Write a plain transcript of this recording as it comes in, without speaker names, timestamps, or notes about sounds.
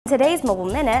today's Mobile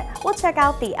Minute, we'll check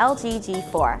out the LG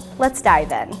G4. Let's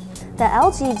dive in. The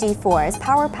LG G4 is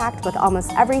power-packed with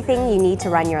almost everything you need to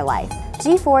run your life.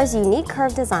 G4's unique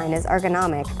curved design is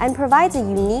ergonomic and provides a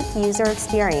unique user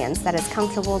experience that is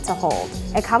comfortable to hold.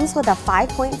 It comes with a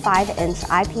 5.5-inch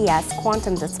IPS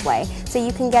quantum display, so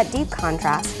you can get deep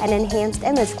contrast and enhanced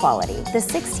image quality. The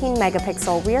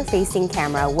 16-megapixel rear-facing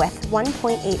camera with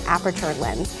 1.8 aperture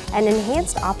lens and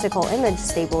enhanced optical image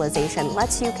stabilization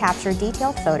lets you capture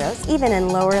detailed photos even in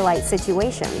lower light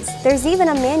situations. There's even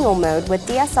a manual mode with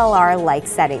DSLR-like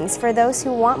settings for those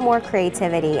who want more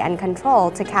creativity and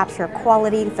control to capture quality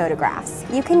photographs.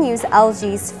 You can use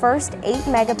LG's first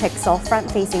 8-megapixel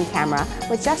front-facing camera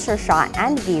with gesture shot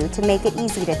and view to make it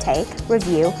easy to take,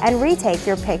 review, and retake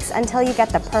your pics until you get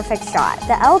the perfect shot.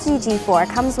 The LG G4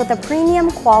 comes with a premium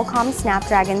Qualcomm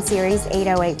Snapdragon Series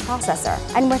 808 processor,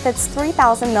 and with its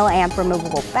 3000 mAh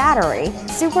removable battery,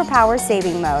 super power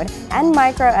saving mode, and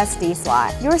micro SD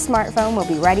slot, your smartphone will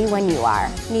be ready when you are.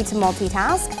 Need to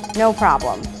multitask? No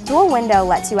problem. Dual Window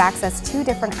lets you access 2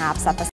 different apps at the